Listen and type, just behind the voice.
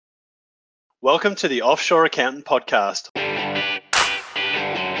Welcome to the Offshore Accountant Podcast.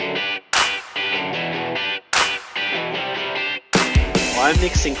 I'm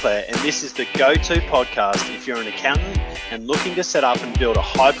Nick Sinclair, and this is the go-to podcast if you're an accountant and looking to set up and build a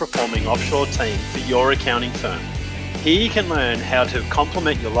high-performing offshore team for your accounting firm. Here you can learn how to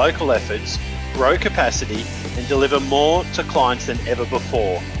complement your local efforts, grow capacity, and deliver more to clients than ever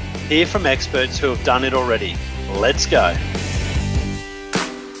before. Hear from experts who have done it already. Let's go.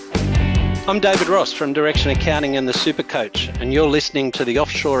 I'm David Ross from Direction Accounting and the Super Coach, and you're listening to the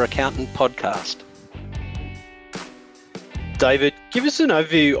Offshore Accountant Podcast. David, give us an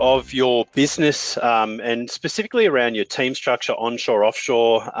overview of your business and specifically around your team structure onshore,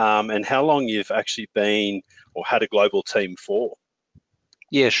 offshore, and how long you've actually been or had a global team for.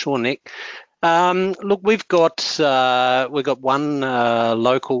 Yeah, sure, Nick. Look, we've got one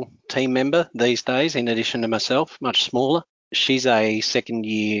local team member these days, in addition to myself, much smaller. She's a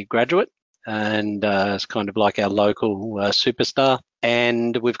second-year graduate, and it's kind of like our local superstar.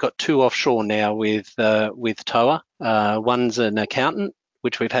 And we've got two offshore now with TOA. One's an accountant,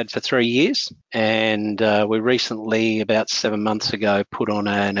 which we've had for 3 years, and we recently, about 7 months ago, put on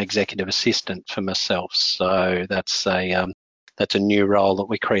an executive assistant for myself. So that's a new role that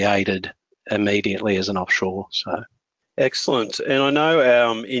we created immediately as an offshore. So. Excellent. And I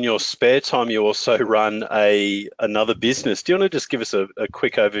know in your spare time you also run another business. Do you want to just give us a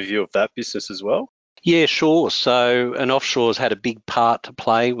quick overview of that business as well? Yeah, sure. So an offshore's had a big part to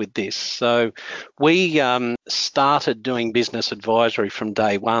play with this. So we started doing business advisory from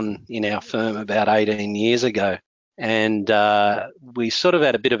day one in our firm about 18 years ago. And we sort of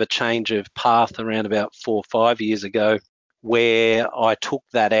had a bit of a change of path around about 4 or 5 years ago, where I took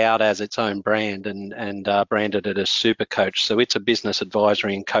that out as its own brand and branded it as Super Coach. So it's a business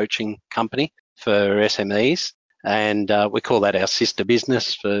advisory and coaching company for SMEs. And we call that our sister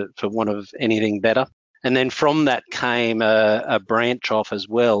business for want of anything better. And then from that came a branch off as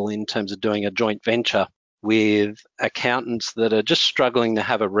well in terms of doing a joint venture with accountants that are just struggling to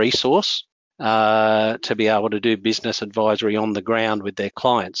have a resource to be able to do business advisory on the ground with their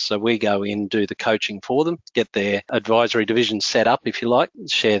clients. So we go in, do the coaching for them, get their advisory division set up, if you like,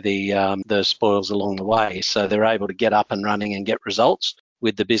 share the spoils along the way. So they're able to get up and running and get results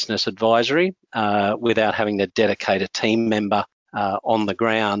with the business advisory without having to dedicate a team member on the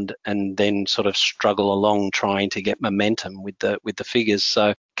ground and then sort of struggle along trying to get momentum with the figures.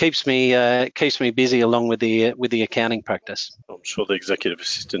 So keeps me busy along with the accounting practice. I'm sure the executive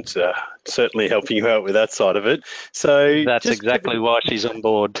assistant's certainly helping you out with that side of it. So that's exactly why she's on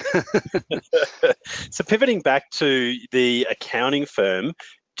board. So pivoting back to the accounting firm,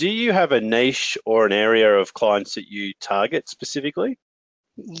 do you have a niche or an area of clients that you target specifically?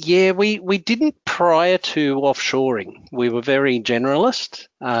 Yeah, we didn't prior to offshoring. We were very generalist.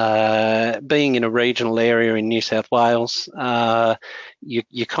 Being in a regional area in New South Wales,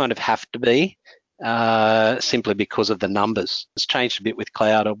 you kind of have to be simply because of the numbers. It's changed a bit with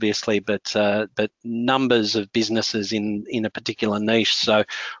cloud, obviously, but numbers of businesses in a particular niche. So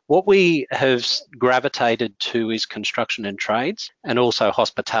what we have gravitated to is construction and trades, and also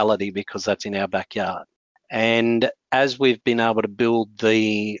hospitality, because that's in our backyard. And as we've been able to build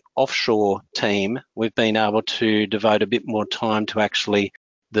the offshore team, we've been able to devote a bit more time to actually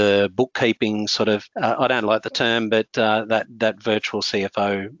the bookkeeping sort of, I don't like the term, but that virtual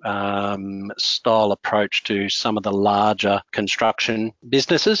CFO style approach to some of the larger construction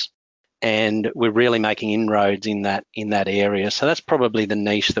businesses. And we're really making inroads in that area. So that's probably the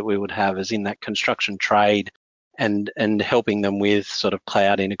niche that we would have, is in that construction trade and helping them with sort of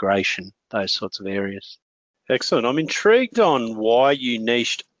cloud integration, those sorts of areas. Excellent. I'm intrigued on why you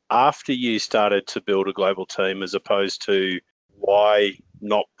niched after you started to build a global team as opposed to why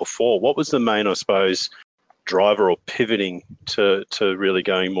not before. What was the main, I suppose, driver or pivoting to really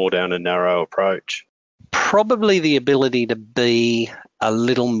going more down a narrow approach? Probably the ability to be a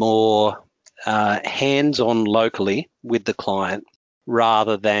little more hands-on locally with the client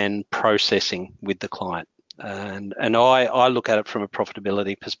rather than processing with the client. And I look at it from a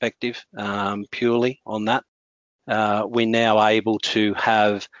profitability perspective, purely on that. We're now able to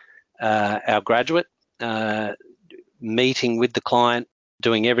have our graduate meeting with the client,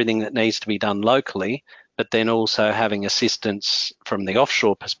 doing everything that needs to be done locally, but then also having assistance from the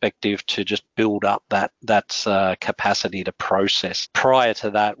offshore perspective to just build up that capacity to process. Prior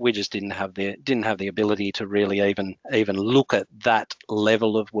to that, we just didn't have the ability to really even look at that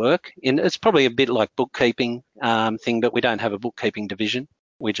level of work. And it's probably a bit like bookkeeping thing, but we don't have a bookkeeping division.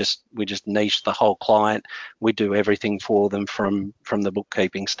 We just niche the whole client. We do everything for them from the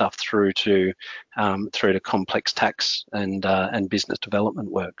bookkeeping stuff through to complex tax and business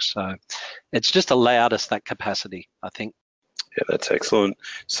development work. So it's just allowed us that capacity, I think. Yeah, that's excellent.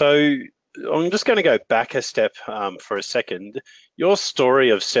 So I'm just going to go back a step for a second. Your story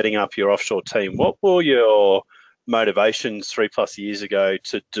of setting up your offshore team, what were your motivations 3+ years ago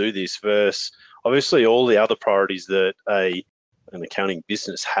to do this versus obviously all the other priorities that an accounting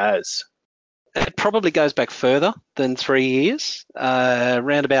business has? It probably goes back further than 3 years.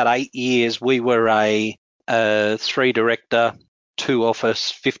 Around about 8 years, we were a 3-director, 2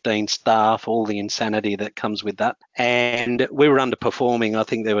 office, 15 staff, all the insanity that comes with that. And we were underperforming. I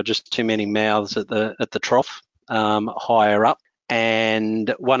think there were just too many mouths at the trough, higher up.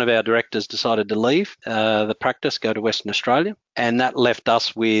 And one of our directors decided to leave the practice, go to Western Australia. And that left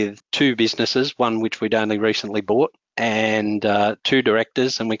us with 2 businesses, one which we'd only recently bought, and 2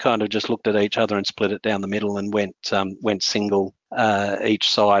 directors. And we kind of just looked at each other and split it down the middle and went single each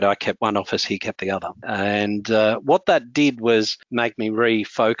side. I kept one office, he kept the other. And what that did was make me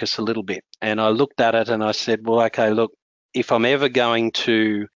refocus a little bit. And I looked at it and I said, well, okay, look, if I'm ever going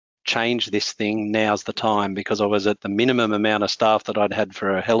to change this thing, now's the time, because I was at the minimum amount of staff that I'd had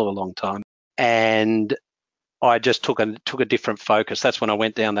for a hell of a long time. And I just took a different focus. That's when I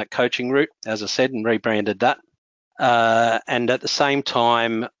went down that coaching route, as I said, and rebranded that. And at the same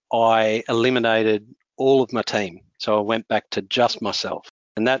time, I eliminated all of my team. So I went back to just myself.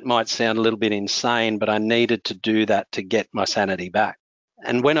 And that might sound a little bit insane, but I needed to do that to get my sanity back.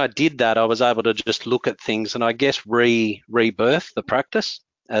 And when I did that, I was able to just look at things and I guess rebirth the practice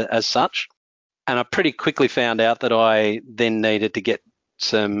as such. And I pretty quickly found out that I then needed to get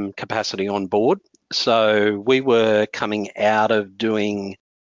some capacity on board. So we were coming out of doing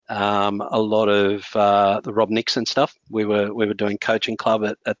a lot of the Rob Nixon stuff. We were doing Coaching Club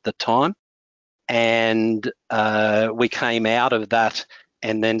at the time, and we came out of that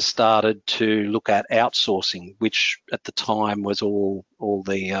and then started to look at outsourcing, which at the time was all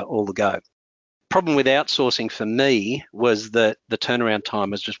the go. Problem with outsourcing for me was that the turnaround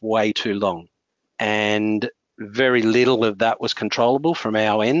time was just way too long, and very little of that was controllable from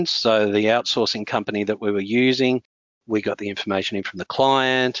our end. So the outsourcing company that we were using, we got the information in from the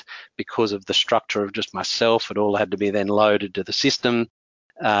client. Because of the structure of just myself, it all had to be then loaded to the system.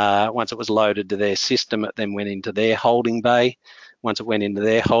 Once it was loaded to their system, it then went into their holding bay. Once it went into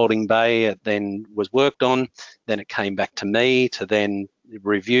their holding bay, it then was worked on. Then it came back to me to then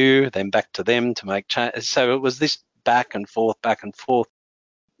review, then back to them to make changes. So it was this back and forth.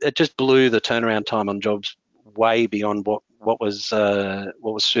 It just blew the turnaround time on jobs way beyond what was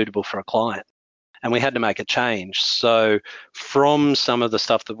suitable for a client. And we had to make a change. So from some of the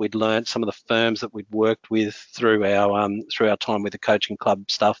stuff that we'd learned, some of the firms that we'd worked with through our time with the Coaching Club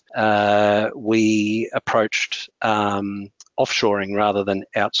stuff, we approached offshoring rather than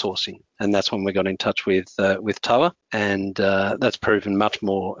outsourcing. And that's when we got in touch with TOA, and that's proven much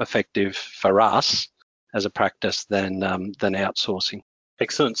more effective for us as a practice than outsourcing.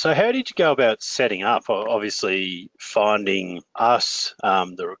 Excellent. So how did you go about setting up? Obviously, finding us,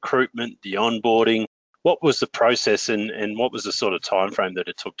 the recruitment, the onboarding. What was the process and what was the sort of time frame that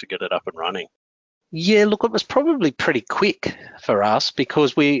it took to get it up and running? Yeah, look, it was probably pretty quick for us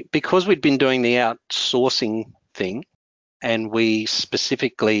because we'd been doing the outsourcing thing, and we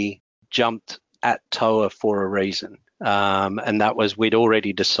specifically jumped at TOA for a reason. And that was we'd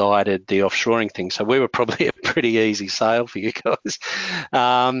already decided the offshoring thing, so we were probably a pretty easy sale for you guys.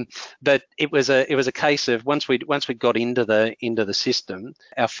 But it was a case of once we got into the system,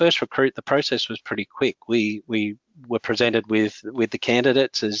 our first recruit, the process was pretty quick. We were presented with the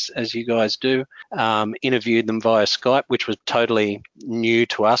candidates as you guys do, interviewed them via Skype, which was totally new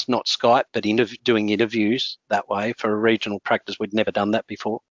to us. Not Skype, but doing interviews that way for a regional practice. We'd never done that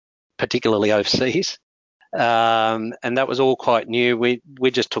before, particularly overseas. And that was all quite new. We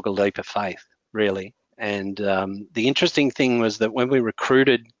just took a leap of faith, really. And the interesting thing was that when we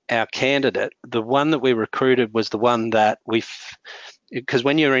recruited our candidate, the one that we recruited was the one that because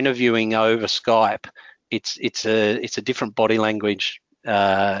when you're interviewing over Skype, it's a different body language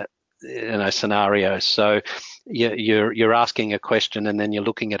scenario. So you're asking a question and then you're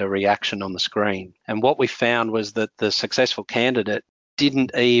looking at a reaction on the screen. And what we found was that the successful candidate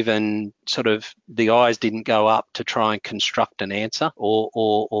didn't even the eyes didn't go up to try and construct an answer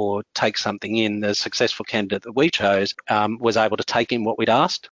or take something in. The successful candidate that we chose was able to take in what we'd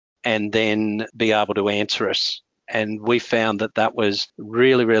asked and then be able to answer us. And we found that was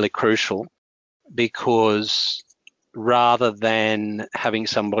really, really crucial, because rather than having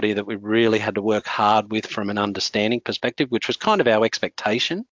somebody that we really had to work hard with from an understanding perspective, which was kind of our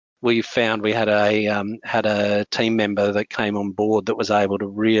expectation. We found we had a team member that came on board that was able to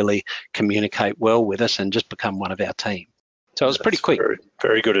really communicate well with us and just become one of our team. So it was pretty quick. Very,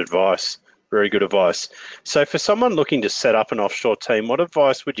 very good advice. Very good advice. So for someone looking to set up an offshore team, what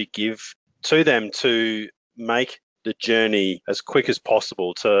advice would you give to them to make the journey as quick as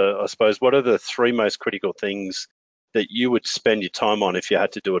possible? To, I suppose, what are the three most critical things that you would spend your time on if you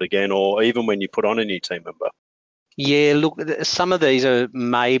had to do it again, or even when you put on a new team member? Yeah, look, some of these are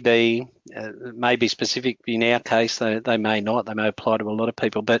maybe specific in our case. They may not. They may apply to a lot of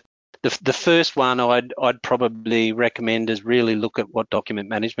people. But the first one I'd probably recommend is really look at what document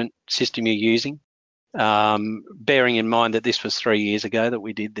management system you're using. Bearing in mind that this was 3 years ago that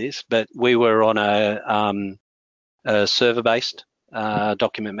we did this, but we were on a server-based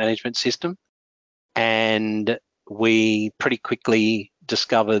document management system, and we pretty quickly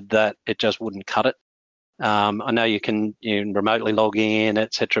discovered that it just wouldn't cut it. I know you can remotely log in,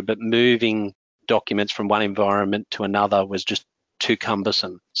 etc., but moving documents from one environment to another was just too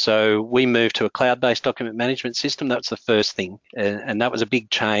cumbersome. So we moved to a cloud-based document management system. That's the first thing, and that was a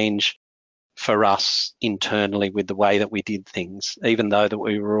big change for us internally with the way that we did things. Even though that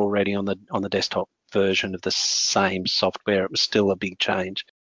we were already on the desktop version of the same software, it was still a big change.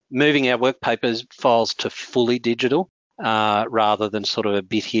 Moving our work papers files to fully digital rather than sort of a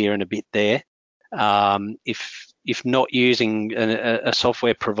bit here and a bit there. If not using a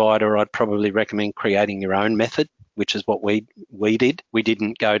software provider, I'd probably recommend creating your own method, which is what we did. We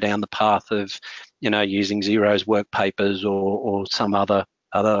didn't go down the path of, using Xero's work papers or some other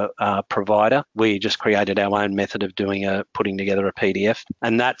provider. We just created our own method of putting together a PDF,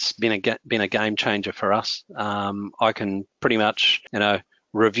 and that's been a game changer for us. I can pretty much,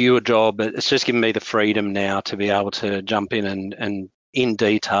 review a job. It's just given me the freedom now to be able to jump in and in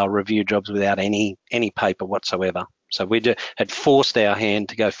detail review jobs without any paper whatsoever. So we had forced our hand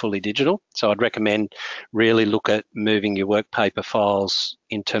to go fully digital. So I'd recommend really look at moving your work paper files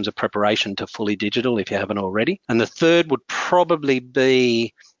in terms of preparation to fully digital if you haven't already. And the third would probably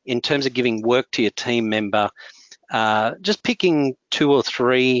be in terms of giving work to your team member, just picking 2 or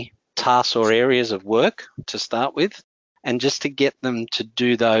 3 tasks or areas of work to start with, and just to get them to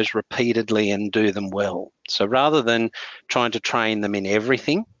do those repeatedly and do them well. So rather than trying to train them in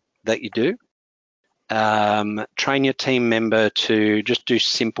everything that you do, train your team member to just do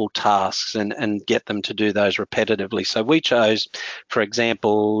simple tasks and get them to do those repetitively. So we chose, for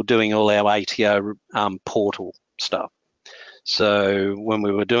example, doing all our ATO portal stuff. So when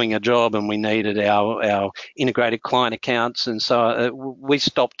we were doing a job and we needed our integrated client accounts, and so we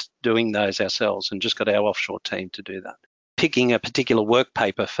stopped doing those ourselves and just got our offshore team to do that. Picking a particular work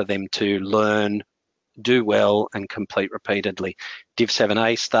paper for them to learn, do well, and complete repeatedly. Div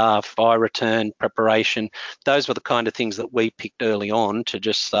 7A staff, iReturn, preparation, those were the kind of things that we picked early on to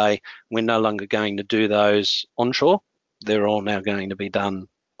just say, we're no longer going to do those onshore. They're all now going to be done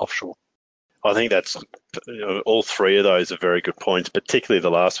offshore. I think that's all 3 of those are very good points, particularly the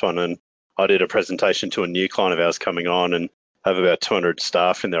last one. And I did a presentation to a new client of ours coming on and have about 200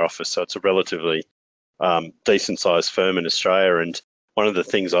 staff in their office. So it's a relatively decent sized firm in Australia. And one of the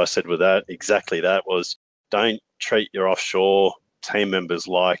things I said with that, exactly that, was don't treat your offshore team members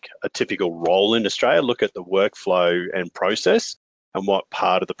like a typical role in Australia. Look at the workflow and process and what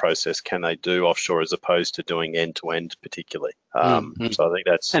part of the process can they do offshore as opposed to doing end to end particularly. So I think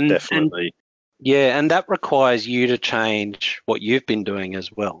that's definitely... And that requires you to change what you've been doing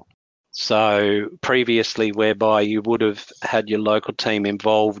as well. So previously, whereby you would have had your local team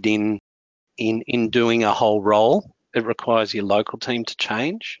involved in doing a whole role, it requires your local team to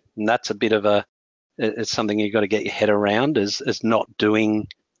change, and that's a bit of it's something you've got to get your head around, is not doing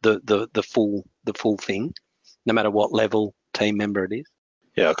the full thing, no matter what level team member it is.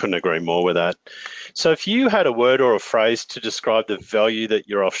 Yeah, I couldn't agree more with that. So if you had a word or a phrase to describe the value that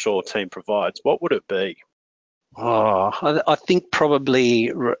your offshore team provides, what would it be? I think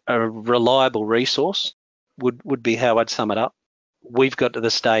probably a reliable resource would be how I'd sum it up. We've got to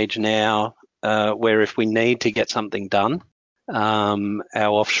the stage now where if we need to get something done, our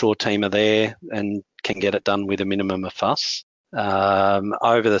offshore team are there and can get it done with a minimum of fuss.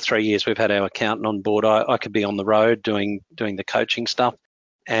 Over the 3 years we've had our accountant on board, I could be on the road doing the coaching stuff,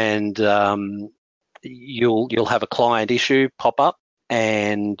 and you'll have a client issue pop up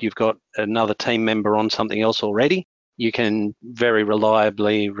and you've got another team member on something else already. You can very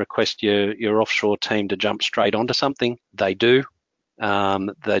reliably request your offshore team to jump straight onto something. They do.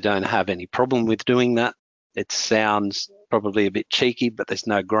 They don't have any problem with doing that. It sounds probably a bit cheeky, but there's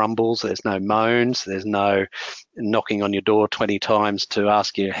no grumbles, there's no moans, there's no knocking on your door 20 times to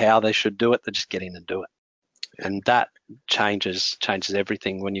ask you how they should do it. They just get in and do it. And that changes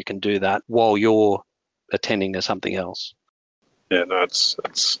everything when you can do that while you're attending to something else. Yeah, no,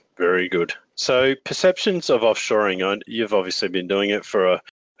 that's very good. So perceptions of offshoring, you've obviously been doing it for a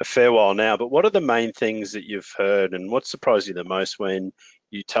fair while now, but what are the main things that you've heard, and what surprised you the most when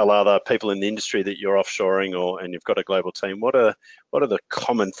you tell other people in the industry that you're offshoring and you've got a global team? What are the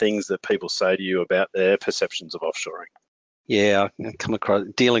common things that people say to you about their perceptions of offshoring? Yeah, I come across,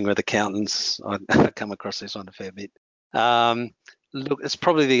 dealing with accountants, I come across this one a fair bit. Look, it's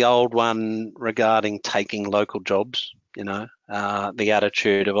probably the old one regarding taking local jobs, the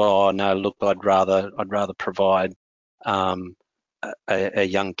attitude of, oh no, look, I'd rather provide a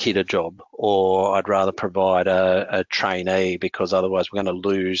young kid a job, or I'd rather provide a trainee because otherwise we're going to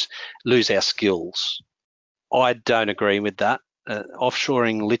lose our skills. I don't agree with that.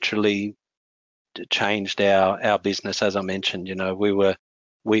 Offshoring literally changed our business, as I mentioned.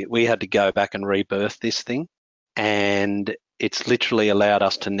 We had to go back and rebirth this thing, and it's literally allowed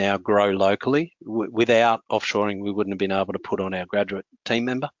us to now grow locally. Without offshoring, we wouldn't have been able to put on our graduate team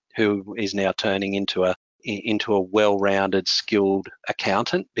member, who is now turning into a well-rounded, skilled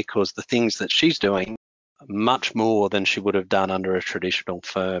accountant, because the things that she's doing much more than she would have done under a traditional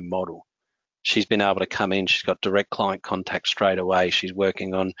firm model. She's been able to come in, she's got direct client contact straight away. She's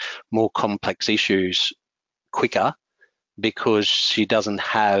working on more complex issues quicker because she doesn't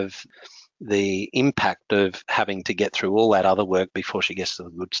have the impact of having to get through all that other work before she gets to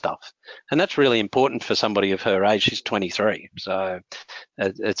the good stuff. And that's really important for somebody of her age. She's 23. So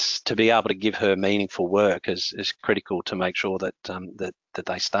it's to be able to give her meaningful work is critical to make sure that that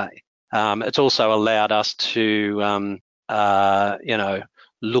they stay. It's also allowed us to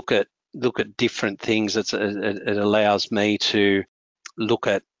look at different things. It allows me to look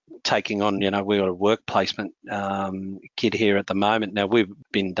at taking on, we've got a work placement kid here at the moment. Now, we've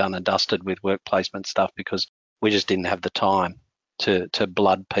been done and dusted with work placement stuff because we just didn't have the time to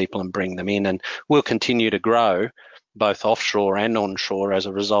blood people and bring them in. And we'll continue to grow both offshore and onshore as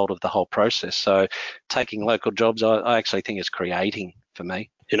a result of the whole process. So taking local jobs, I actually think is creating for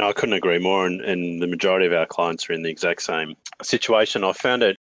me. I couldn't agree more, and the majority of our clients are in the exact same situation. I found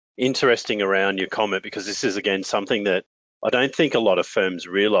it interesting around your comment, because this is, again, something that I don't think a lot of firms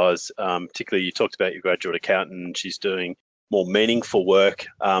realise, particularly you talked about your graduate accountant, and she's doing more meaningful work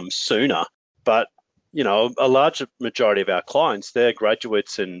sooner. But, a large majority of our clients, their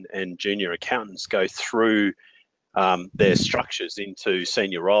graduates and junior accountants go through their structures into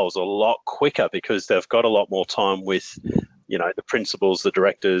senior roles a lot quicker because they've got a lot more time with, the principals, the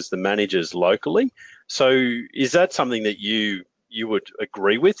directors, the managers locally. So is that something that you would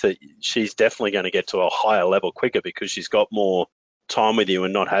agree with, that she's definitely going to get to a higher level quicker because she's got more time with you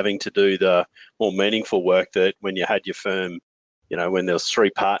and not having to do the more meaningful work that when you had your firm, when there was 3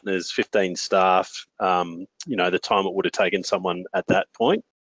 partners, 15 staff, the time it would have taken someone at that point?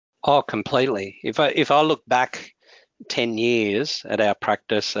 Oh, completely. If I look back 10 years at our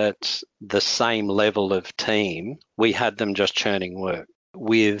practice at the same level of team, we had them just churning work.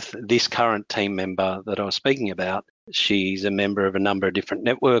 With this current team member that I was speaking about, she's a member of a number of different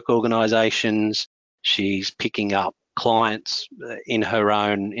network organisations. She's picking up clients in her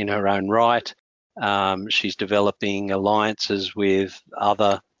own right. She's developing alliances with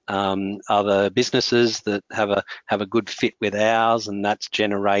other businesses that have a good fit with ours, and that's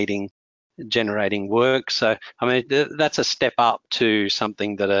generating work. So I mean, that's a step up to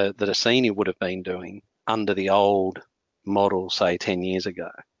something that a senior would have been doing under the old model, say 10 years ago.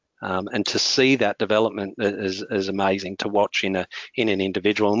 And to see that development is amazing to watch in an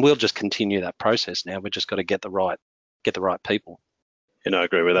individual, and we'll just continue that process now. We've just got to get the right people. I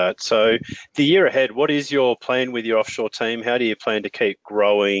agree with that. So the year ahead, what is your plan with your offshore team? How do you plan to keep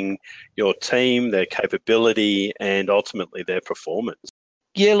growing your team, their capability, and ultimately their performance?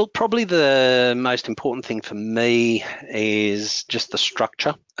 Yeah, look, probably the most important thing for me is just the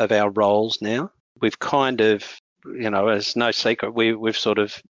structure of our roles now. We've kind of, it's no secret, we've sort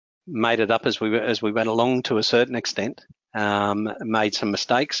of made it up as we went along to a certain extent, made some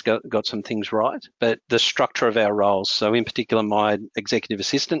mistakes, got some things right, but the structure of our roles. So in particular, my executive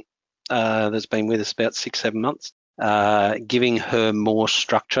assistant that's been with us about 6-7 months, giving her more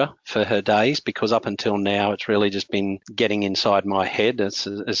structure for her days, because up until now it's really just been getting inside my head. It's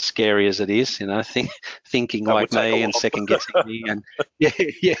as scary as it is, thinking that like me and second guessing me, and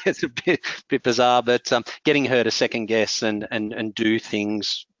yeah, it's a bit bizarre, but getting her to second guess and do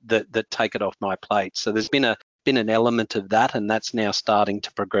things that take it off my plate. So there's been an element of that, and that's now starting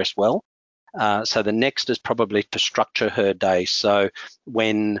to progress well. So the next is probably to structure her day. So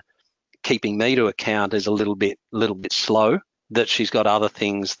when keeping me to account is a little bit slow, that she's got other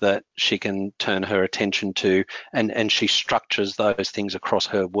things that she can turn her attention to, and she structures those things across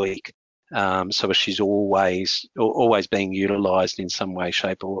her week. So she's always being utilised in some way,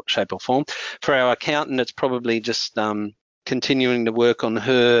 shape or form. For our accountant, it's probably just continuing to work on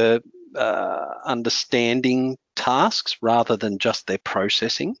her understanding tasks rather than just their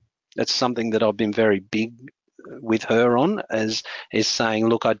processing. That's something that I've been very big with her on, is saying,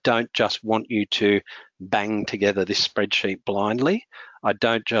 look, I don't just want you to bang together this spreadsheet blindly. I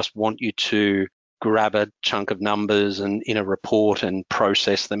don't just want you to grab a chunk of numbers and in a report and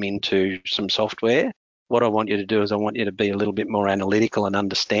process them into some software. What I want you to do is I want you to be a little bit more analytical and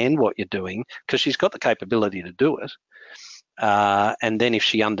understand what you're doing, because she's got the capability to do it. And then if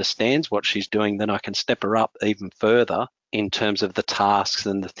she understands what she's doing, then I can step her up even further in terms of the tasks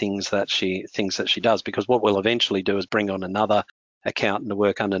and the things that she does, because what we'll eventually do is bring on another accountant to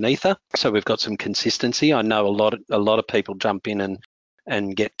work underneath her. So we've got some consistency. I know a lot of people jump in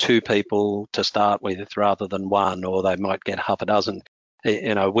and get two people to start with rather than one, or they might get half a dozen.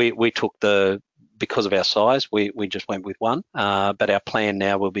 You know, we took because of our size, we just went with one. But our plan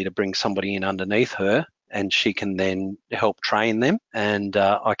now will be to bring somebody in underneath her, and she can then help train them. And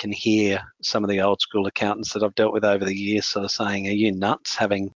I can hear some of the old school accountants that I've dealt with over the years sort of saying, are you nuts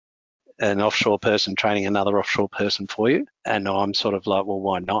having an offshore person training another offshore person for you? And I'm sort of like, well,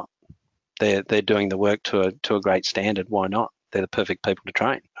 why not? They're doing the work to a great standard. Why not? They're the perfect people to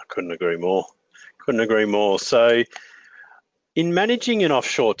train. I couldn't agree more. So in managing an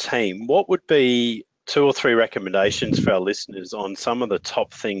offshore team, what would be 2 or 3 recommendations for our listeners on some of the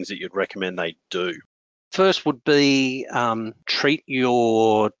top things that you'd recommend they do? First would be treat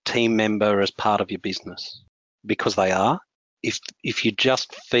your team member as part of your business, because they are. If you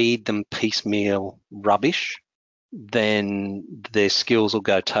just feed them piecemeal rubbish, then their skills will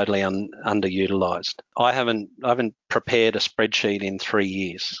go totally underutilized. I haven't prepared a spreadsheet in 3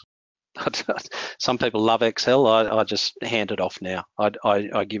 years. Some people love Excel. I just hand it off now.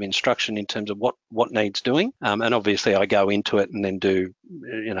 I give instruction in terms of what needs doing, and obviously I go into it and then do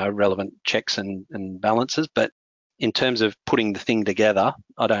relevant checks and balances. But in terms of putting the thing together,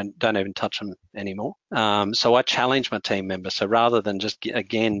 I don't even touch them anymore. So I challenge my team members. So rather than just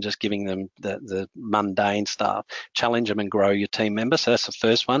giving them the mundane stuff, challenge them and grow your team members. So that's the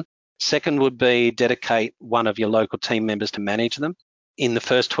first one. Second would be dedicate one of your local team members to manage them. In the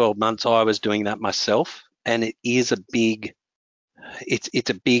first 12 months, I was doing that myself, and it is it's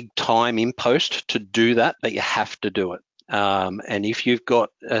a big time impost to do that, but you have to do it. And if you've got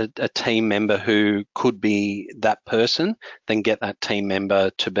a team member who could be that person, then get that team member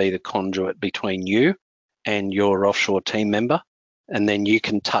to be the conduit between you and your offshore team member, and then you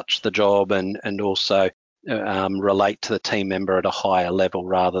can touch the job and also relate to the team member at a higher level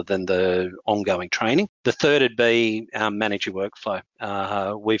rather than the ongoing training. The third would be manage your workflow.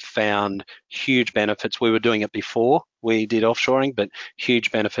 We've found huge benefits. We were doing it before we did offshoring, but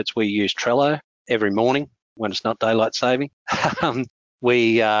huge benefits. We use Trello every morning when it's not daylight saving.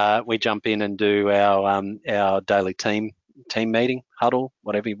 We jump in and do our daily team meeting, huddle,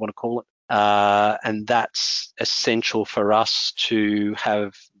 whatever you want to call it. And that's essential for us to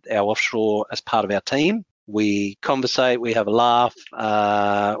have our offshore as part of our team. We conversate, we have a laugh,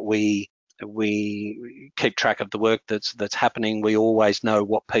 we keep track of the work that's happening. We always know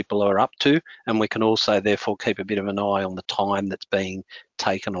what people are up to, and we can also therefore keep a bit of an eye on the time that's being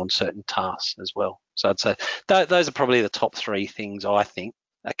taken on certain tasks as well. So I'd say those are probably the top 3 things I think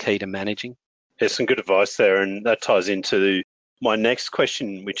are key to managing. There's some good advice there, and that ties into my next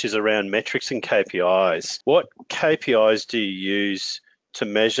question, which is around metrics and KPIs. What KPIs do you use to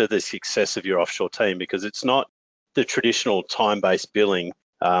measure the success of your offshore team? Because it's not the traditional time-based billing.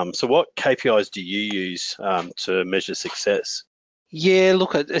 So what KPIs do you use to measure success? Yeah,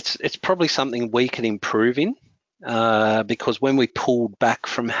 look, it's probably something we can improve in, because when we pulled back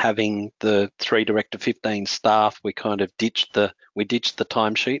from having the 3 direct to 15 staff, we kind of ditched the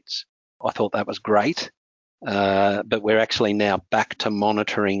timesheets. I thought that was great, but we're actually now back to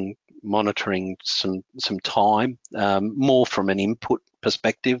monitoring some time, more from an input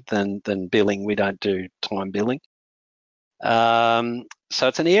perspective than billing. We don't do time billing. So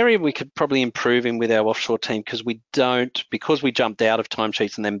it's an area we could probably improve in with our offshore team, because we jumped out of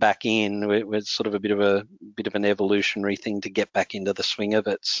timesheets and then back in. We're sort of a bit of an evolutionary thing to get back into the swing of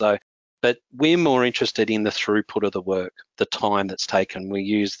it. So, but we're more interested in the throughput of the work, the time that's taken. We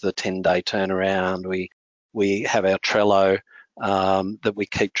use the 10-day turnaround. We have our Trello that we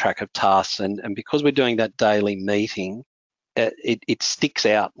keep track of tasks, and because we're doing that daily meeting, it sticks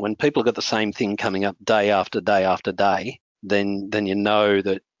out. When people have got the same thing coming up day after day after day, then you know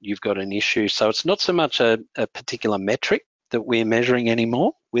that you've got an issue. So it's not so much a particular metric that we're measuring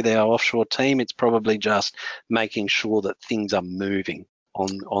anymore with our offshore team. It's probably just making sure that things are moving on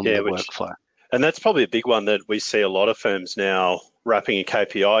the workflow. And that's probably a big one that we see a lot of firms now wrapping a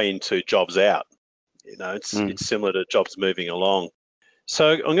KPI into jobs out. It's similar to jobs moving along.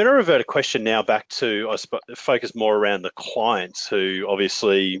 So I'm going to revert a question now back to, I suppose, focus more around the clients who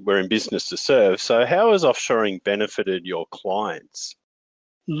obviously we're in business to serve. So how has offshoring benefited your clients?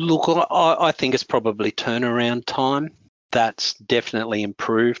 Look, I think it's probably turnaround time. That's definitely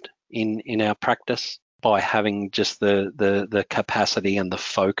improved in our practice by having just the capacity and the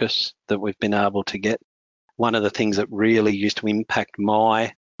focus that we've been able to get. One of the things that really used to impact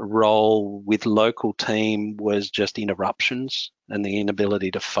my role with local team was just interruptions and the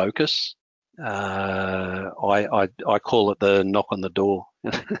inability to focus. I call it the knock on the door.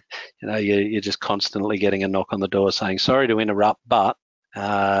 You're just constantly getting a knock on the door saying, sorry to interrupt, but,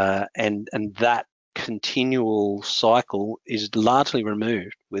 and that continual cycle is largely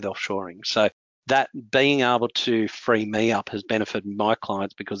removed with offshoring. So that being able to free me up has benefited my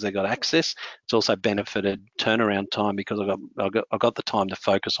clients because they got access. It's also benefited turnaround time because I got the time to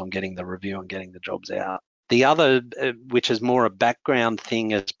focus on getting the review and getting the jobs out. The other, which is more a background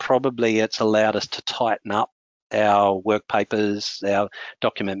thing, is probably it's allowed us to tighten up our work papers, our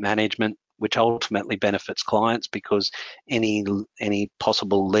document management, which ultimately benefits clients because any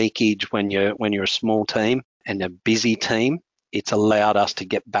possible leakage when you're a small team and a busy team, it's allowed us to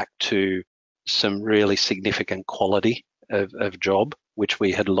get back to some really significant quality of job, which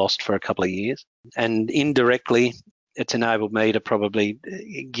we had lost for a couple of years. And indirectly, it's enabled me to probably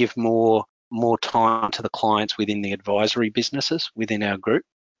give more time to the clients within the advisory businesses within our group,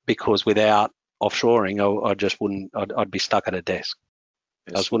 because without offshoring, I just wouldn't, I'd be stuck at a desk.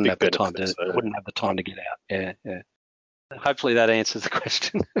 I just wouldn't have the time to get out. Yeah. Hopefully that answers the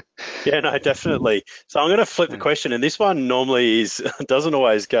question. Yeah, no, definitely. So I'm going to flip the question, and this one normally doesn't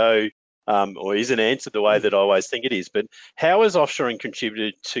always go or isn't answered the way that I always think it is. But how has offshoring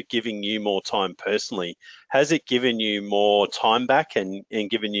contributed to giving you more time personally? Has it given you more time back and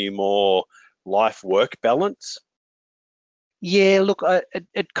given you more life-work balance? Yeah, look,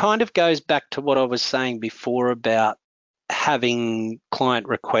 it kind of goes back to what I was saying before about having client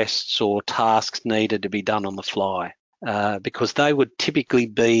requests or tasks needed to be done on the fly, because they would typically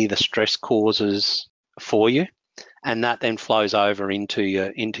be the stress causes for you. And that then flows over into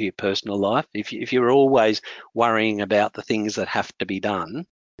your personal life. If you're always worrying about the things that have to be done,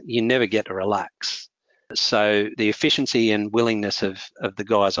 you never get to relax. So the efficiency and willingness of the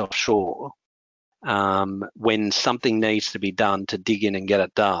guys offshore, when something needs to be done to dig in and get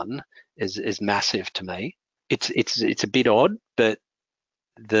it done, is massive to me. It's a bit odd, but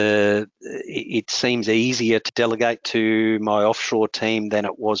it seems easier to delegate to my offshore team than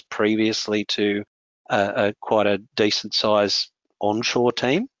it was previously to quite a decent size onshore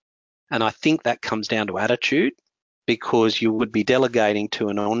team. And I think that comes down to attitude, because you would be delegating to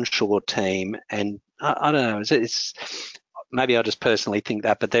an onshore team, and I don't know, it's maybe I just personally think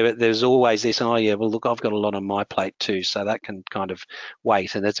that, but there's always this, oh yeah, well look, I've got a lot on my plate too, so that can kind of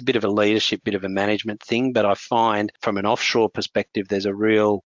wait. And it's a bit of a leadership, bit of a management thing, but I find from an offshore perspective, there's a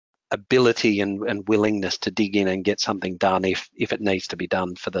real ability and willingness to dig in and get something done if it needs to be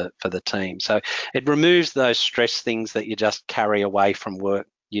done for the team. So it removes those stress things that you just carry away from work.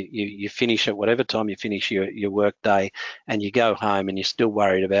 You finish at whatever time you finish your work day, and you go home and you're still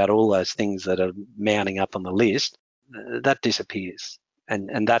worried about all those things that are mounting up on the list. That disappears,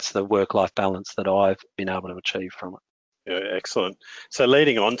 and that's the work-life balance that I've been able to achieve from it. Yeah, excellent. So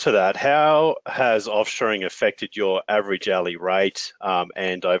leading on to that, how has offshoring affected your average hourly rate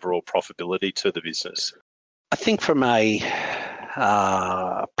and overall profitability to the business? I think from a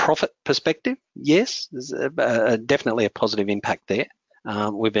profit perspective, yes, there's definitely a positive impact there.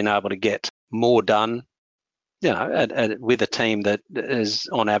 We've been able to get more done, with a team that is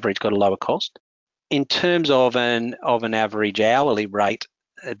on average got a lower cost. In terms of an average hourly rate,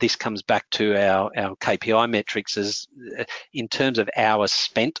 this comes back to our KPI metrics. Is in terms of hours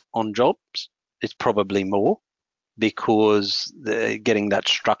spent on jobs, it's probably more, because getting that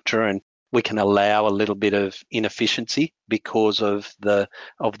structure, and we can allow a little bit of inefficiency because of the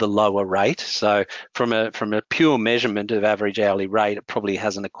lower rate. So from a pure measurement of average hourly rate, it probably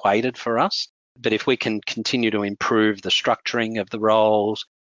hasn't equated for us. But if we can continue to improve the structuring of the roles,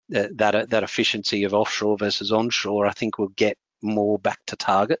 that efficiency of offshore versus onshore, I think we'll get more back to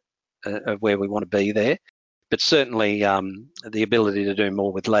target of where we want to be there. But certainly the ability to do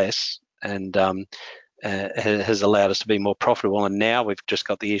more with less, and has allowed us to be more profitable. And now we've just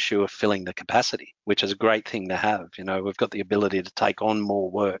got the issue of filling the capacity, which is a great thing to have. We've got the ability to take on more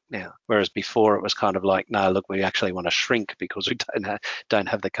work now, whereas before it was kind of like, no, look, we actually want to shrink because we don't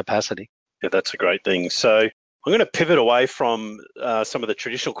have the capacity. Yeah, that's a great thing. So I'm going to pivot away from some of the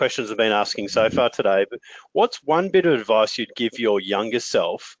traditional questions I've been asking so far today, but what's one bit of advice you'd give your younger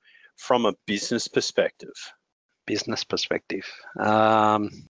self from a business perspective? Business perspective.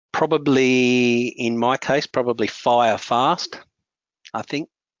 Probably, in my case, probably fire fast, I think.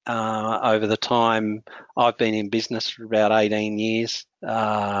 Over the time I've been in business for about 18 years,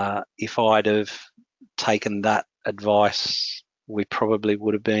 if I'd have taken that advice, we probably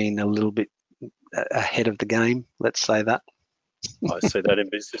would have been a little bit ahead of the game, let's say that. I see that in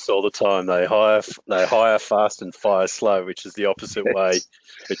business all the time. They hire fast and fire slow, which is the opposite way,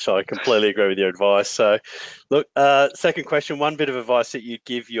 which I completely agree with your advice. So, look, second question, one bit of advice that you'd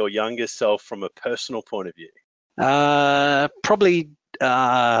give your younger self from a personal point of view? Probably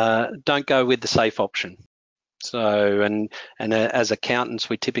don't go with the safe option. So, and as accountants,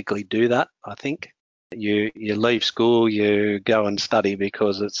 we typically do that, I think. You leave school, you go and study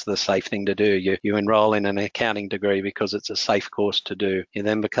because it's the safe thing to do. You enroll in an accounting degree because it's a safe course to do. You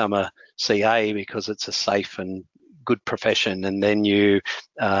then become a CA because it's a safe and good profession, and then you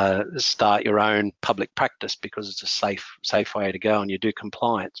start your own public practice because it's a safe way to go, and you do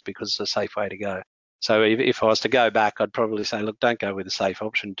compliance because it's a safe way to go. So if I was to go back, I'd probably say, look, don't go with the safe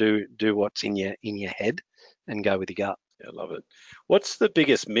option. Do what's in your head, and go with your gut. Yeah, I love it. What's the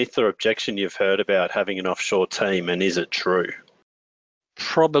biggest myth or objection you've heard about having an offshore team, and is it true?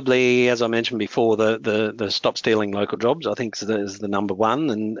 Probably, as I mentioned before, the stop stealing local jobs, I think, is the number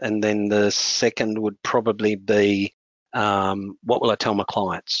one. And then the second would probably be, what will I tell my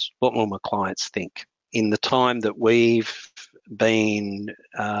clients? What will my clients think? In the time that we've been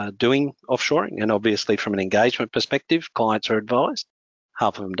doing offshoring, and obviously from an engagement perspective, clients are advised.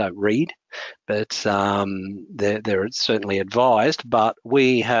 Half of them don't read, but they're certainly advised. But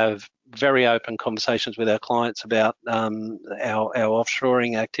we have very open conversations with our clients about our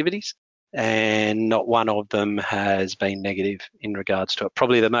offshoring activities, and not one of them has been negative in regards to it.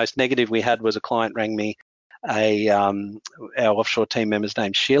 Probably the most negative we had was a client rang me, our offshore team member's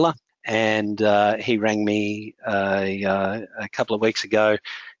name's Sheila, and he rang me a couple of weeks ago.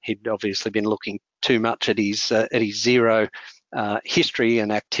 He'd obviously been looking too much at his Xero history and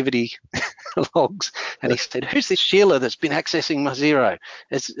activity logs, and he said, "Who's this Sheila that's been accessing my Xero?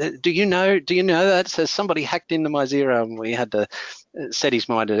 Do you know that?" So somebody hacked into my Xero, and we had to set his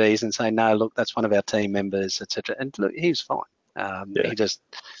mind at ease and say, "No, look, that's one of our team members, etc." And look, he was fine.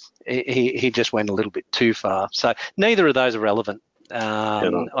 He just went a little bit too far. So neither of those are relevant.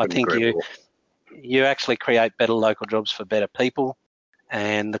 I think you actually create better local jobs for better people.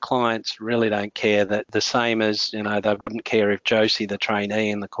 And the clients really don't care, that the same as, they wouldn't care if Josie, the trainee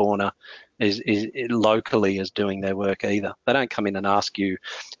in the corner, is locally is doing their work either. They don't come in and ask you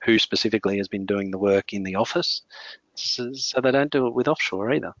who specifically has been doing the work in the office. So they don't do it with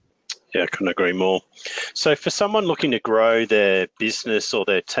offshore either. Yeah, I couldn't agree more. So for someone looking to grow their business or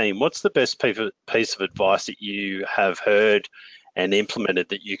their team, what's the best piece of advice that you have heard and implemented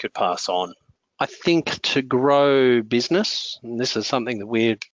that you could pass on? I think to grow business, and this is something that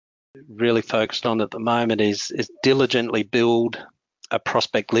we're really focused on at the moment, is diligently build a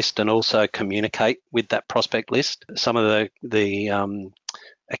prospect list and also communicate with that prospect list. Some of the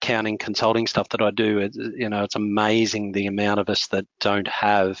accounting consulting stuff that I do, it's amazing the amount of us that don't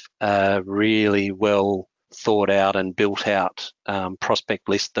have a really well thought out and built out prospect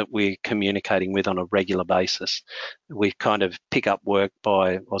list that we're communicating with on a regular basis. We kind of pick up work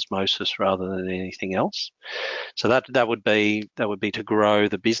by osmosis rather than anything else. So that would be to grow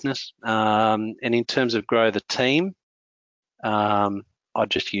the business. And in terms of grow the team, I'd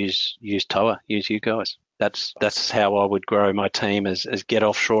just use TOA, use you guys. That's how I would grow my team, as get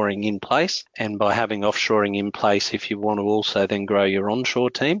offshoring in place. And by having offshoring in place, if you want to also then grow your onshore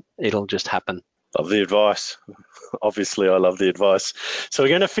team, it'll just happen. Love the advice. Obviously, I love the advice. So we're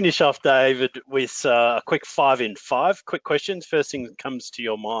going to finish off, David, with a quick 5 in 5 quick questions. First thing that comes to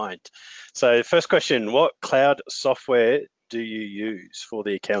your mind. So first question, what cloud software do you use for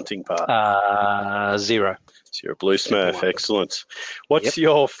the accounting part? Xero. Xero Blue Smurf, excellent. What's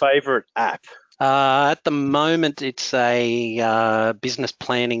your favourite app? At the moment, it's a business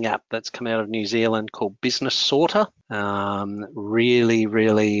planning app that's come out of New Zealand called Business Sorter. Really,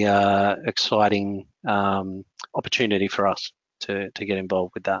 really exciting opportunity for us to get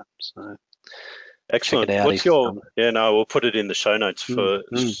involved with that. So excellent. Check it out. We'll put it in the show notes for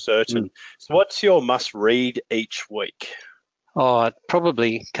certain. So what's your must read each week? Oh, it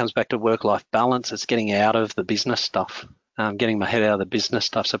probably comes back to work-life balance. It's getting out of the business stuff, getting my head out of the business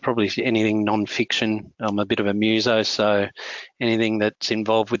stuff. So probably anything non-fiction. I'm a bit of a muso, so anything that's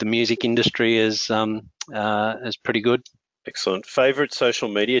involved with the music industry is pretty good. Excellent. Favorite social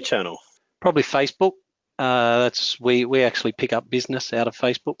media channel? Probably Facebook. We actually pick up business out of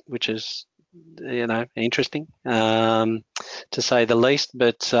Facebook, which is interesting to say the least.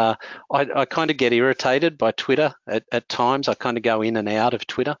 But I kind of get irritated by Twitter at times. I kind of go in and out of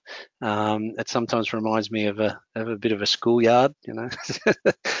Twitter. It sometimes reminds me of a bit of a schoolyard, the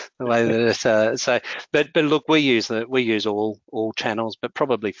way that it's But look, we use all channels, but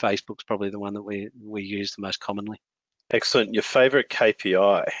probably Facebook's probably the one that we use the most commonly. Excellent. Your favorite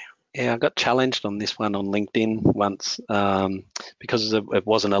KPI? Yeah, I got challenged on this one on LinkedIn once because it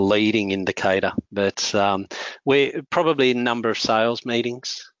wasn't a leading indicator, but we're probably number of sales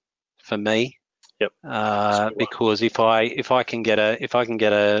meetings for me. Yep. Because if I can get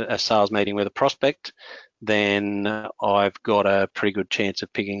a sales meeting with a prospect, then I've got a pretty good chance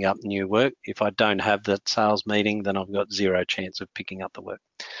of picking up new work. If I don't have that sales meeting, then I've got zero chance of picking up the work.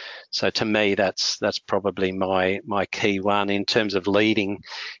 So to me, that's probably my key one. In terms of leading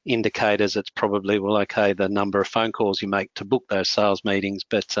indicators, it's probably, the number of phone calls you make to book those sales meetings.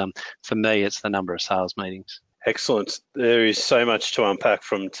 But for me, it's the number of sales meetings. Excellent. There is so much to unpack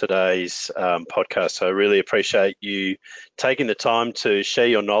from today's podcast. So I really appreciate you taking the time to share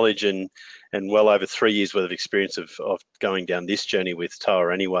your knowledge and well over 3 years worth of experience of going down this journey with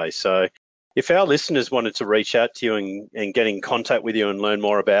Toa anyway. So if our listeners wanted to reach out to you and get in contact with you and learn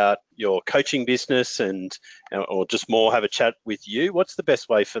more about your coaching business or just more have a chat with you, what's the best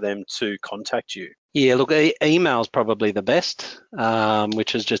way for them to contact you? Yeah, look, email's probably the best,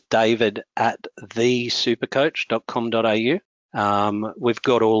 which is just david@thesupercoach.com.au. We've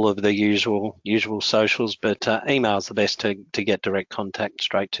got all of the usual socials, but email's the best to get direct contact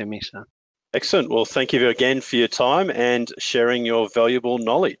straight to me. So excellent. Well, thank you again for your time and sharing your valuable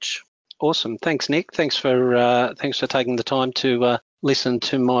knowledge. Awesome. Thanks, Nick. Thanks for taking the time to listen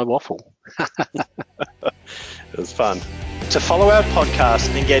to my waffle. It was fun. To follow our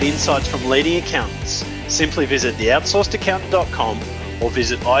podcast and get insights from leading accountants, simply visit theoutsourcedaccountant.com or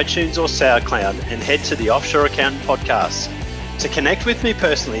visit iTunes or SoundCloud and head to the Offshore Accountant Podcast. To connect with me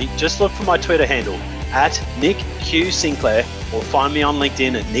personally, just look for my Twitter handle @NickQSinclair or find me on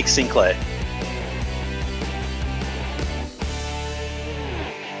LinkedIn at Nick Sinclair.